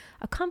a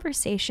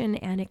conversation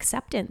and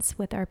acceptance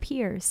with our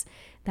peers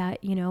that,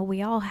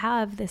 we all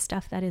have this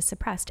stuff that is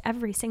suppressed,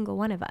 every single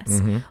one of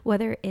us,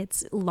 whether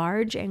it's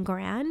large and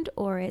grand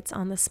or it's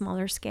on the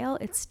smaller scale,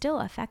 it still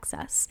affects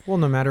us. Well,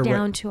 no matter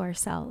down to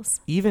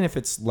ourselves. Even if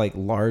it's like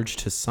large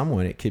to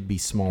someone, it could be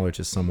smaller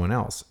to someone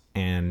else,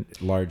 and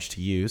large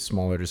to you,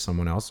 smaller to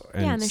someone else.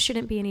 And there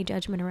shouldn't be any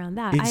judgment around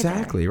that.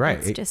 Exactly, either. right.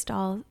 It's just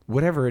all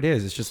whatever it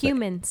is. It's just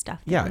human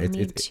stuff that we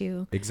need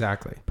to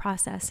exactly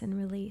process and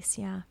release.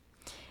 Yeah.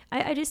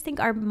 I just think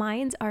our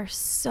minds are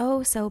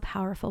so, so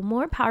powerful,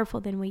 more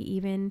powerful than we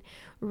even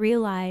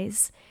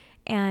realize.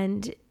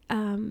 And,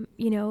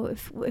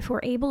 if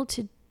we're able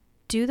to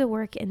do the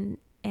work and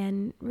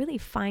really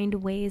find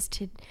ways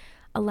to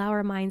allow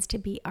our minds to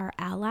be our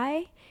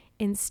ally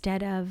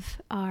instead of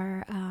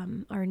our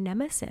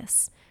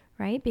nemesis,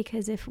 right?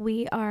 Because if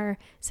we are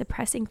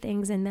suppressing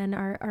things and then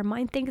our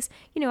mind thinks,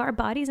 our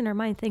bodies and our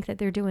mind think that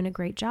they're doing a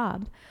great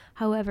job.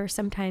 However,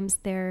 sometimes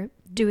they're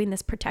doing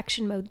this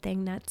protection mode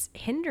thing that's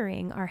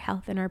hindering our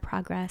health and our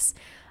progress,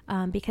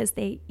 because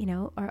they,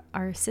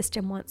 our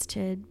system wants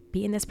to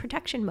be in this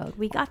protection mode.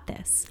 We got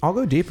this. I'll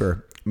go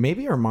deeper.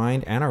 Maybe our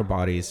mind and our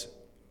bodies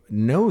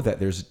know that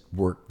there's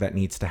work that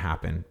needs to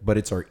happen, but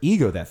it's our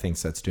ego that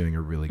thinks that's doing a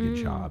really good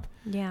job.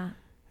 Yeah.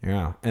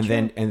 Yeah.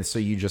 And so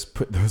you just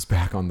put those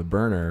back on the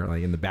burner,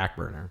 like in the back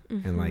burner.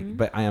 And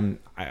but I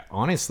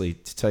honestly,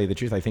 to tell you the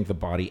truth, I think the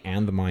body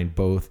and the mind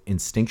both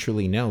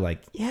instinctually know,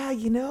 like, yeah,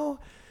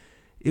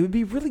 it would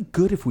be really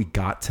good if we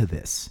got to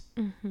this.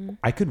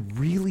 I could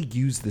really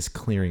use this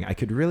clearing. I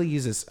could really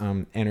use this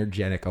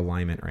energetic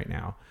alignment right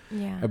now.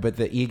 Yeah. But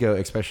the ego,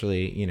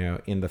 especially,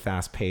 in the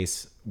fast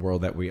paced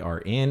world that we are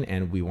in,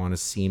 and we want to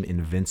seem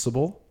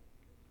invincible,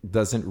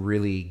 doesn't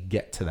really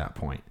get to that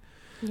point.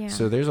 Yeah.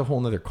 So there's a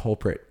whole nother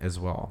culprit as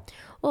well.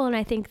 Well, and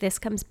I think this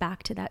comes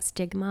back to that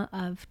stigma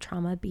of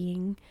trauma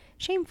being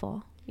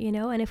shameful,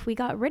 and if we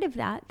got rid of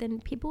that, then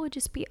people would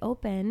just be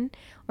open,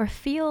 or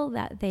feel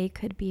that they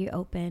could be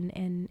open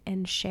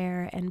and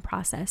share and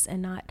process,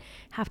 and not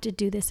have to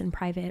do this in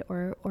private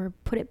or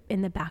put it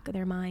in the back of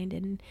their mind.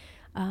 And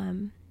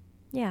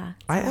yeah.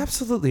 I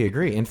absolutely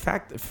agree. In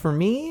fact, for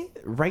me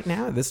right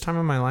now, at this time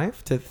of my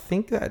life, to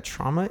think that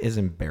trauma is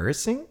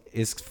embarrassing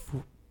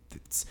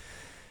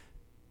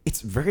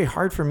it's very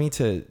hard for me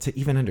to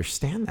even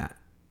understand that,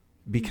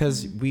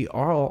 because we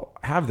all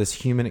have this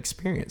human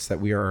experience that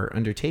we are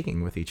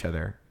undertaking with each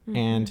other,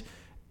 and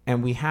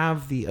we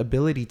have the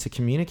ability to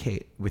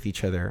communicate with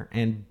each other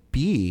and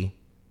be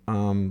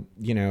in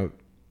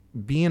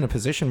a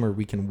position where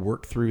we can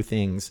work through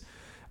things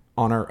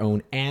on our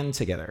own and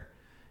together.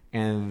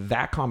 And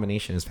that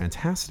combination is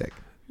fantastic.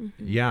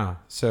 Yeah.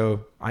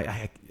 So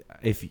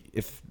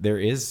if there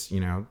is,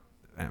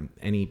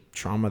 any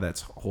trauma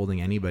that's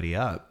holding anybody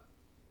up,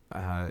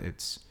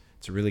 it's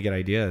a really good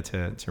idea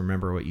to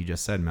remember what you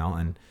just said, Mel,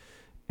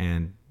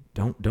 and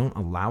don't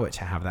allow it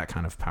to have that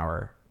kind of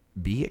power.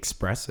 Be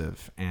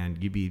expressive,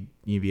 and you'd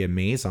be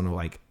amazed on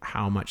like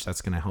how much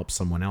that's going to help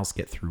someone else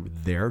get through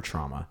their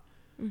trauma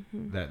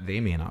that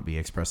they may not be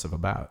expressive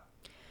about.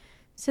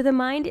 So the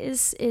mind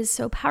is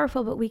so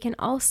powerful, but we can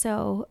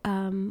also,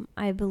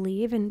 I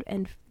believe,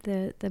 and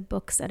the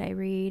books that I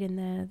read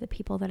and the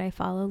people that I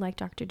follow, like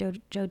Dr.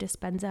 Joe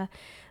Dispenza,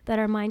 that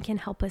our mind can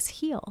help us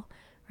heal,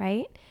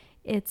 right?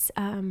 It's,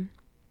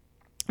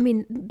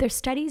 there's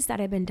studies that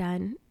have been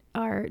done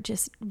are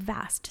just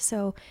vast.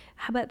 So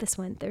how about this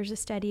one? There's a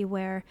study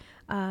where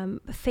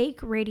fake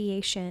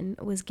radiation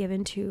was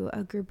given to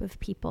a group of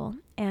people,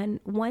 and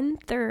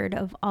 1/3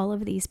 of all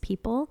of these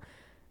people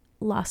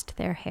lost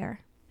their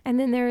hair. And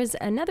then there is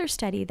another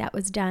study that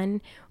was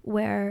done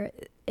where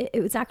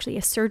it was actually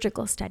a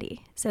surgical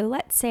study. So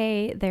let's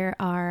say there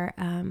are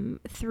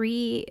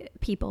 3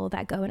 people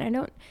that go, and I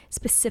don't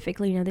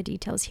specifically know the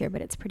details here,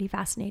 but it's pretty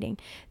fascinating.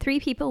 3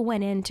 people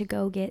went in to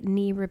go get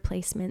knee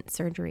replacement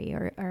surgery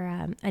or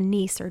a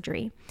knee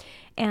surgery.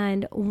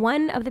 And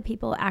one of the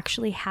people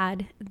actually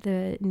had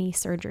the knee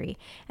surgery.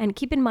 And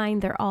keep in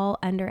mind, they're all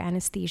under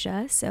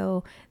anesthesia.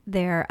 So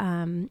their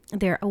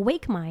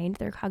awake mind,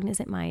 their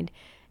cognizant mind,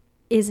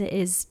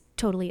 is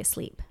totally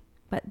asleep,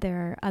 but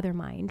their other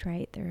mind,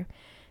 right, their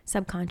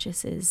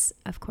subconscious is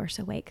of course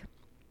awake.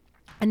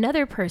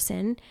 Another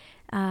person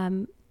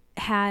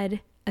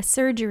had a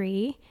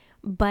surgery,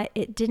 but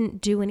it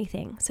didn't do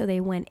anything. So they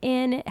went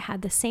in, it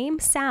had the same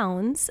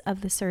sounds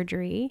of the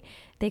surgery.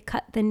 They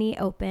cut the knee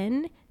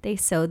open, they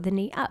sewed the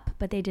knee up,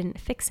 but they didn't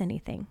fix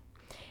anything.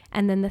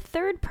 And then the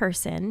third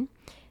person,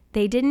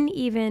 they didn't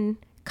even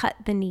cut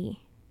the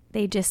knee.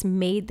 They just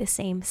made the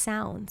same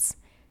sounds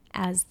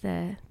as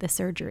the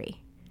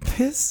surgery.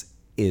 This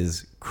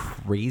is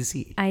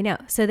crazy. I know.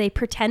 So they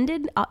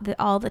pretended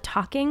all the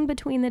talking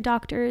between the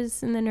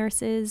doctors and the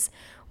nurses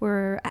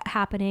were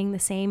happening, the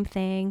same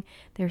thing,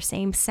 their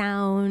same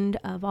sound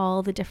of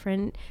all the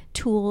different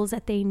tools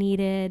that they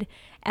needed.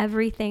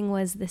 Everything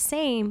was the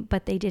same,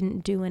 but they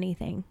didn't do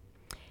anything.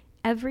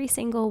 Every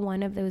single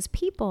one of those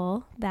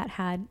people that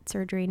had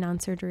surgery,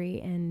 non-surgery,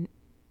 and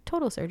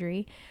total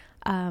surgery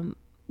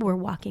were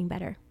walking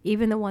better.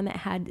 Even the one that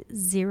had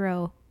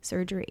 0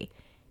 surgery,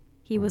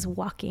 he was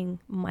walking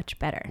much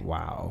better.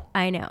 Wow.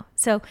 I know.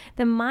 So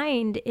the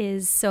mind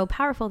is so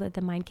powerful that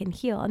the mind can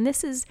heal. And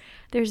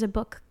there's a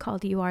book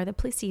called You Are the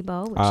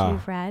Placebo, which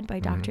you've read by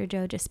Dr.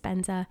 Joe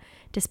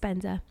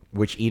Dispenza.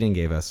 Which Eden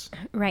gave us.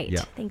 Right.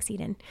 Yeah. Thanks,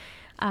 Eden.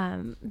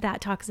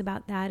 That talks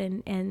about that.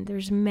 And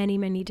there's many,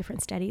 many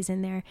different studies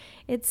in there.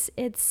 It's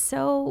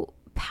so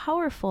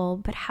powerful,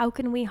 but how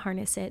can we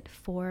harness it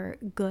for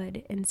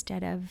good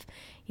instead of,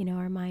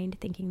 our mind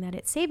thinking that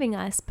it's saving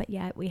us, but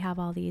yet we have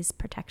all these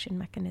protection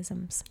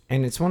mechanisms.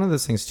 And it's one of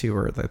those things too,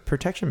 where the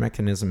protection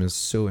mechanism is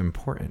so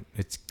important.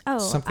 It's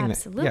something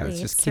absolutely. that, it's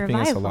just keeping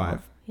us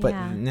alive. But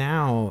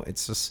now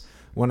it's just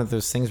one of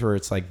those things where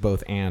it's like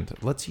both and.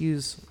 Let's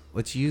use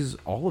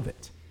all of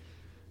it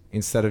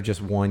instead of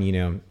just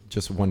one,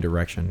 just one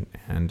direction.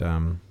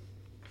 And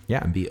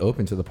Yeah, and be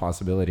open to the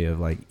possibility of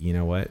like, you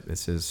know what,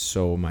 this is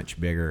so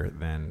much bigger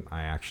than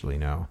I actually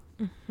know.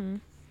 Mm-hmm.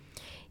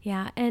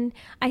 Yeah. And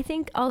I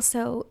think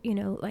also,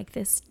 like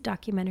this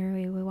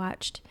documentary we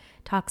watched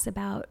talks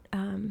about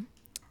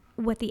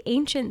what the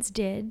ancients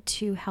did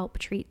to help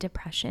treat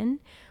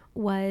depression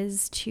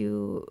was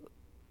to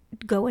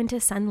go into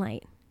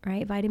sunlight,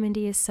 right? Vitamin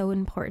D is so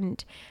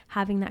important.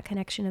 Having that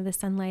connection of the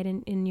sunlight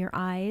in your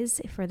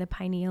eyes for the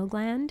pineal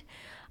gland.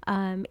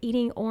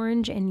 Eating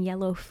orange and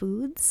yellow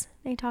foods,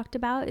 they talked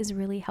about, is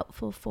really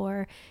helpful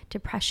for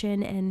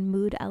depression and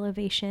mood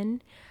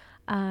elevation.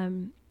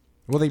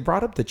 Well, they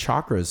brought up the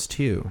chakras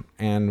too,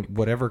 and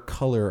whatever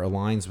color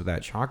aligns with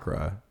that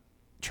chakra,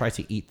 try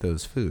to eat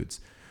those foods.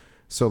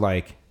 So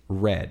like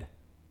red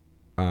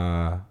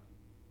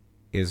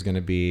is going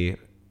to be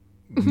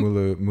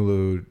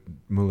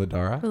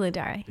Muladhara.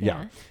 Muladhara.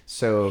 Yeah.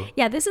 So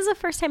yeah, this is the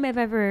first time I've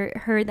ever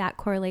heard that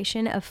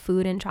correlation of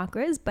food and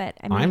chakras, but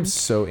I mean, I'm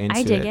so into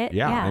I dig it.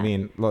 Yeah. Yeah. I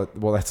mean,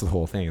 well, that's the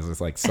whole thing.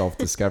 It's like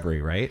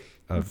self-discovery, right?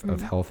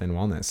 Of health and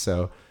wellness.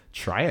 So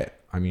try it.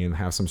 I mean,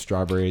 have some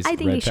strawberries. I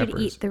think red you should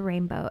peppers. eat the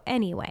rainbow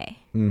anyway.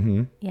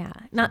 Mm-hmm. Yeah.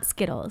 Not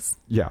Skittles.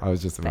 Yeah. I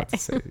was just about to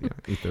say,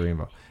 eat the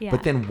rainbow. Yeah.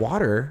 But then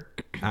water,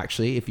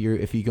 actually, if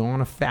you go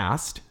on a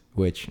fast,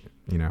 which,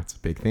 it's a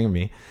big thing of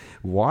me,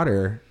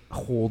 water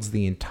holds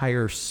the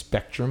entire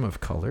spectrum of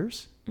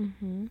colors.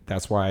 Mm-hmm.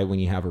 That's why when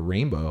you have a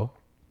rainbow,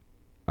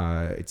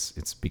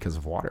 it's because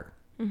of water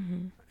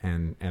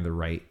and the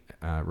right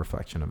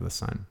reflection of the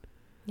sun.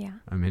 Yeah.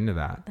 I'm into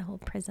that. The whole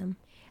prism.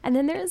 And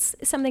then there's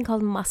something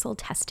called muscle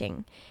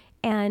testing.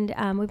 And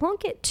we won't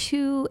get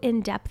too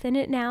in depth in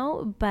it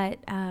now, but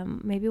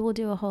maybe we'll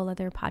do a whole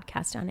other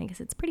podcast on it because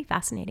it's pretty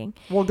fascinating.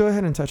 Well, go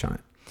ahead and touch on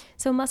it.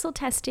 So muscle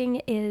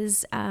testing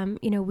is,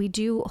 we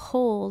do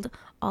hold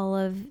all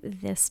of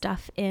this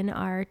stuff in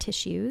our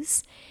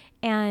tissues,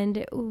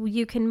 and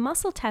you can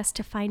muscle test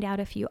to find out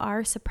if you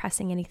are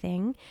suppressing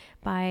anything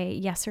by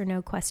yes or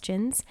no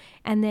questions.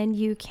 And then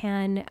you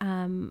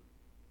can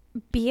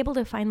be able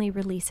to finally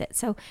release it.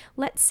 So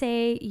let's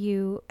say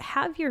you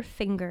have your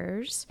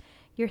fingers,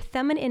 your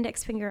thumb and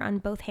index finger on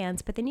both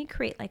hands, but then you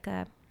create like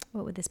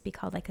what would this be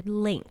called? Like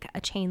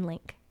a chain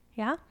link.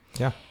 Yeah?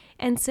 Yeah.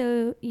 And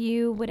so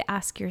you would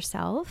ask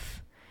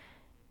yourself,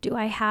 do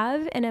I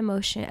have an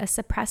emotion, a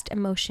suppressed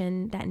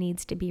emotion that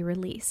needs to be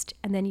released?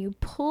 And then you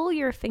pull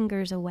your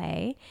fingers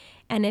away.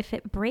 And if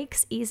it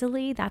breaks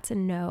easily, that's a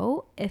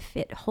no. If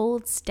it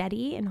holds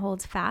steady and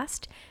holds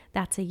fast,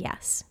 that's a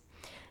yes.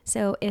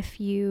 So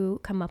if you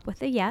come up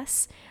with a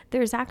yes,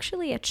 there's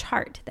actually a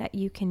chart that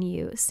you can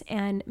use.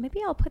 And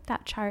maybe I'll put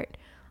that chart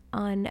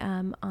on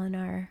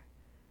our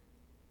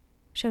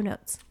show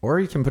notes.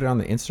 Or you can put it on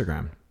the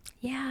Instagram.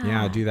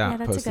 Yeah, do that. Yeah,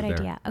 that's Post a good it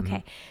there. idea.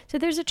 Okay. So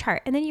there's a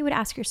chart. And then you would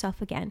ask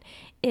yourself again,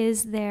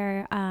 is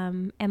there,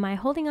 am I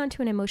holding on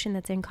to an emotion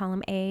that's in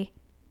column A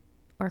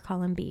or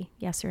column B?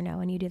 Yes or no?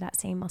 And you do that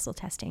same muscle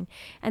testing.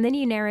 And then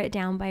you narrow it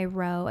down by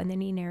row, and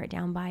then you narrow it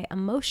down by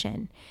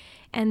emotion.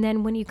 And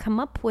then when you come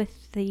up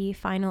with the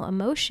final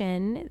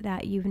emotion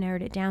that you've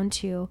narrowed it down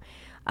to,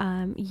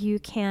 you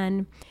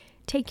can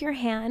take your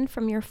hand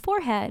from your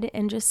forehead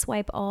and just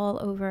swipe all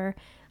over.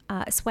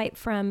 Swipe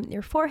from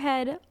your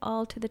forehead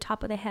all to the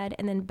top of the head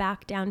and then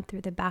back down through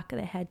the back of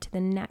the head to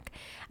the neck.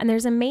 And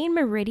there's a main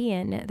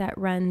meridian that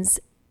runs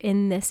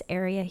in this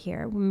area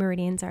here.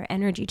 Meridians are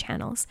energy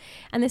channels.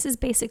 And this is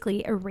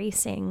basically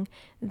erasing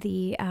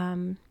the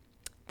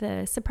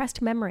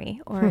suppressed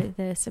memory or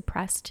the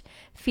suppressed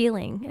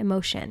feeling,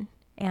 emotion.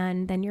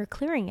 And then you're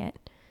clearing it.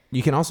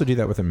 You can also do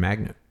that with a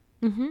magnet.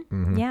 Mm-hmm.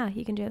 Mm-hmm. Yeah,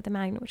 you can do it with the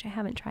magnet, which I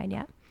haven't tried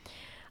yet.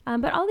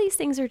 But all these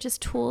things are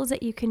just tools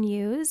that you can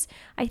use.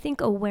 I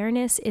think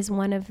awareness is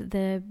one of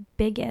the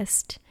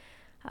biggest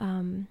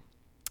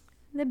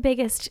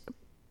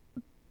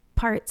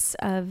parts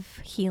of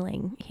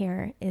healing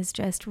here is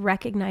just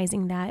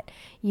recognizing that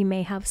you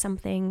may have some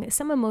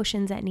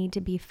emotions that need to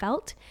be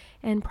felt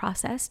and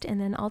processed, and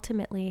then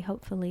ultimately,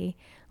 hopefully,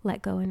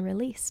 let go and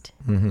released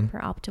for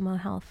optimal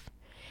health.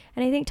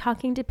 And I think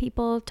talking to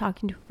people,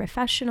 talking to a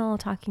professional,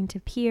 talking to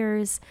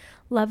peers,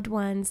 loved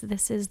ones,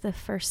 this is the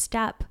first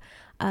step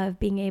of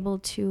being able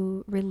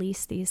to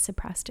release these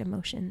suppressed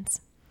emotions.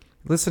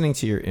 Listening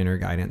to your inner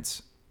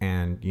guidance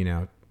and,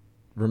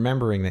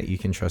 remembering that you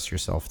can trust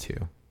yourself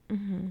too.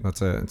 Mm-hmm.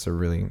 It's a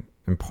really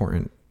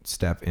important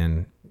step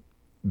in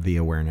the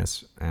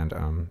awareness and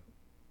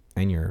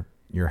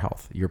your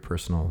health, your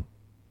personal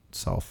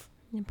self.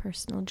 Your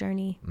personal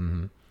journey.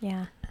 Mm-hmm.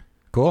 Yeah.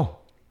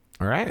 Cool.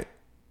 All right.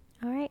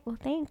 All right. Well,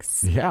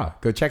 thanks. Yeah.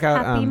 Go check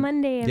out. Happy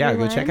Monday, everyone. Yeah.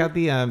 Go check out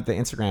the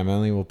Instagram.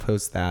 Emily will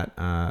post that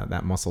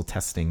muscle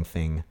testing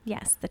thing.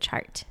 Yes, the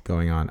chart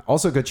going on.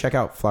 Also, go check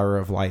out Flower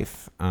of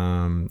Life,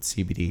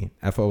 CBD,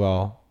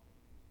 FOL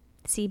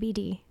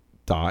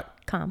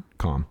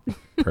CBD.com.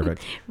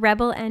 Perfect.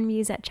 Rebel and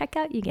Muse at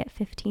checkout. You get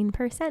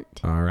 15%.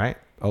 All right.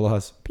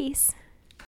 Alohas. Peace.